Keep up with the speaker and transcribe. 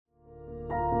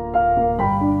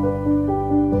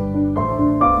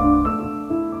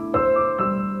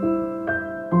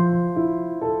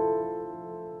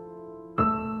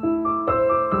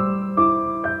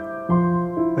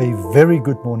very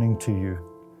good morning to you.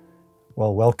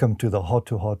 Well, welcome to the Heart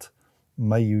to Heart.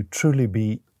 May you truly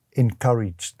be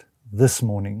encouraged this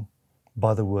morning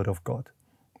by the Word of God.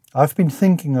 I've been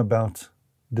thinking about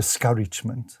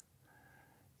discouragement.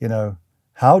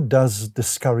 How does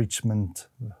discouragement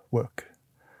work?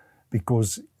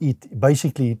 Because it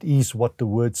is what the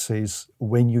Word says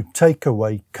when you take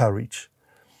away courage.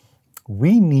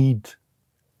 We need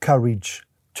courage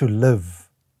to live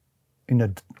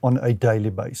on a daily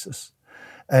basis.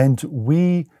 And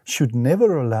we should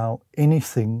never allow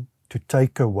anything to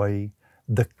take away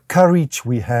the courage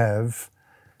we have,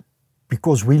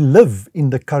 because we live in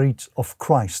the courage of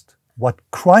Christ. What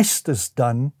Christ has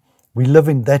done, we live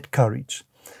in that courage.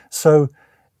 So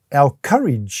our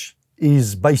courage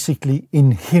is basically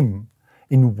in Him,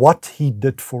 in what He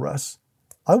did for us.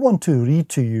 I want to read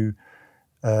to you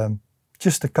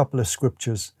just a couple of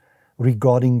scriptures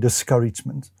regarding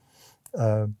discouragement.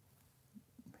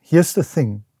 Here's the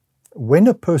thing. When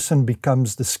a person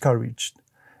becomes discouraged,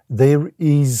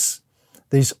 there's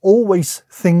always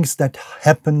things that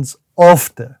happens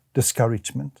after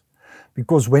discouragement.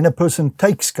 Because when a person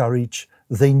takes courage,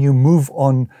 then you move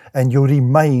on and you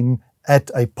remain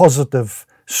at a positive,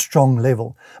 strong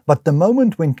level. But the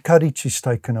moment when courage is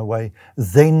taken away,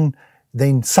 then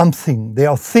there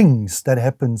are things that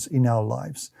happens in our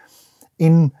lives.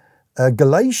 In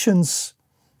Galatians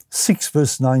 6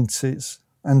 verse 9 says,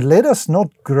 "And let us not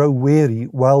grow weary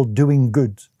while doing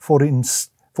good, for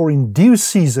in due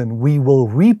season we will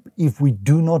reap if we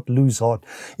do not lose heart."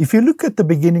 If you look at the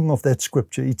beginning of that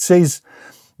scripture, it says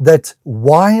that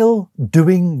while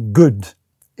doing good,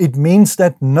 it means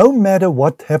that no matter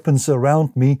what happens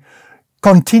around me,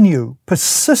 continue,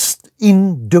 persist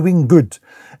in doing good.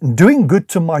 Doing good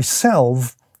to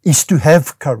myself is to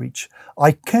have courage.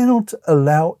 I cannot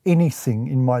allow anything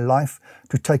in my life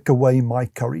to take away my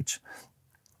courage.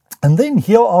 And then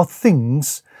here are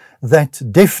things that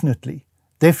definitely,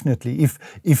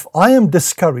 if I am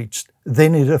discouraged,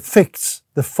 then it affects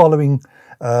the following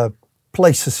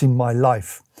places in my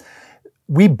life.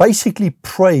 We basically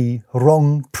pray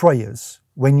wrong prayers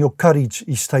when your courage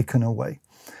is taken away.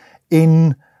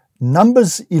 In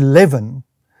Numbers 11,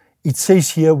 it says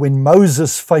here, when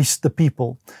Moses faced the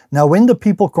people. Now, when the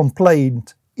people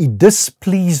complained, it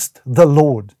displeased the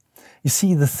Lord. You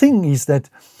see, the thing is that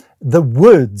the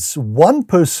words, one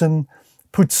person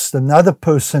puts another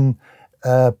person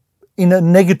in a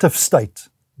negative state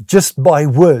just by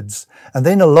words. And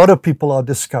then a lot of people are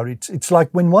discouraged. It's like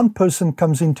when one person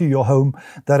comes into your home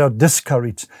that are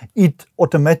discouraged, it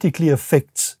automatically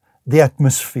affects the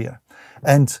atmosphere.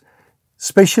 And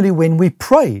especially when we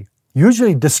pray,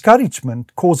 usually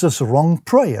discouragement causes wrong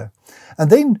prayer.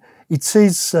 And then it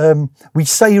says we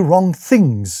say wrong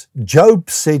things.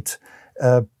 Job said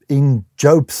in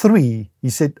Job 3, he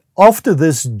said, "After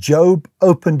this, Job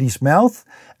opened his mouth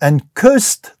and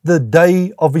cursed the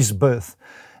day of his birth."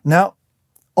 Now,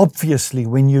 obviously,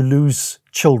 when you lose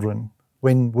children,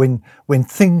 when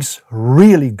things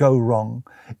really go wrong,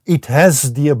 it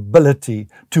has the ability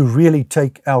to really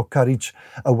take our courage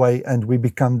away and we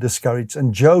become discouraged.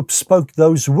 And Job spoke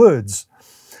those words.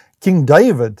 King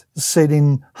David said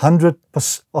in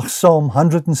Psalm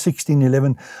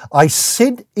 116:11, "I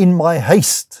said in my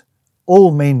haste,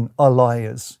 all men are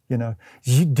liars."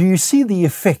 Do you see the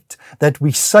effect that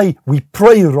we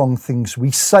pray wrong things,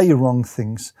 we say wrong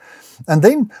things, and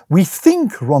then we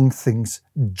think wrong things.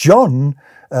 John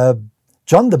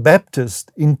the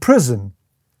Baptist in prison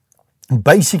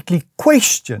basically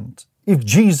questioned if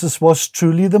Jesus was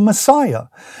truly the Messiah,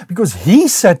 because he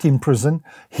sat in prison,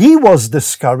 he was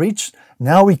discouraged,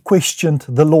 now he questioned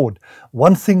the Lord.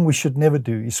 One thing we should never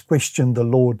do is question the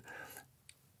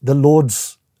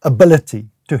Lord's ability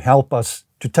to help us,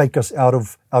 to take us out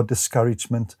of our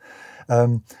discouragement.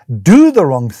 Do the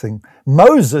wrong thing.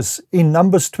 Moses in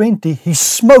Numbers 20, he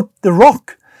smote the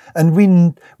rock. And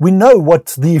we know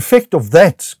what the effect of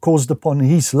that caused upon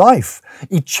his life.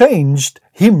 It changed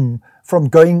him from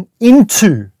going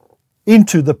into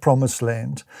the promised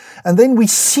land. And then we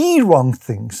see wrong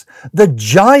things. The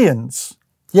giants,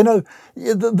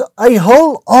 a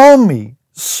whole army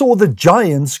saw the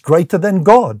giants greater than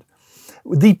God.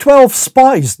 The 12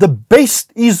 spies, the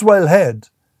best Israel had,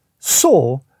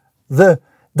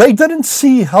 they didn't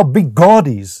see how big God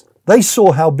is. They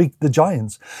saw how big the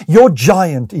giants. Your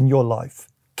giant in your life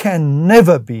can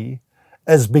never be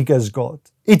as big as God.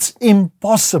 It's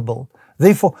impossible.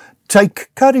 Therefore,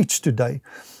 take courage today.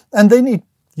 And then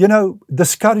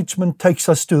discouragement takes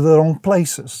us to the wrong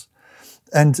places.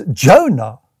 And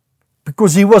Jonah,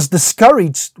 because he was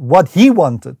discouraged what he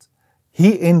wanted,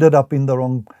 he ended up in the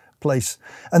wrong place.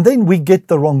 And then we get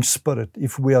the wrong spirit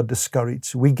if we are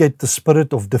discouraged. We get the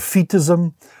spirit of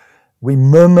defeatism. We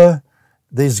murmur.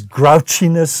 There's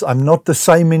grouchiness. I'm not the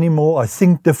same anymore. I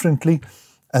think differently.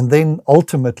 And then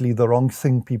ultimately the wrong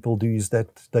thing people do is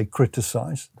that they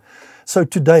criticize. So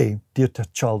today, dear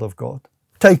child of God,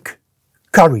 take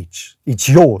courage. It's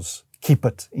yours. Keep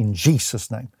it in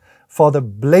Jesus' name. Father,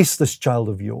 bless this child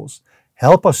of yours.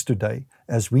 Help us today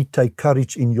as we take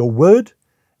courage in your word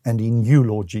and in you,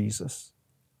 Lord Jesus.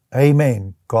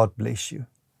 Amen. God bless you.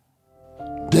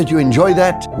 Did you enjoy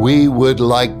that? We would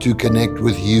like to connect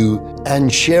with you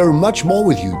and share much more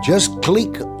with you. Just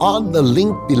click on the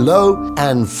link below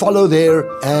and follow there,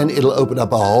 and it'll open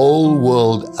up a whole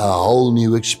world, a whole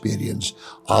new experience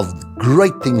of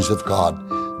great things of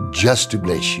God just to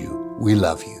bless you. We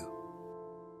love you.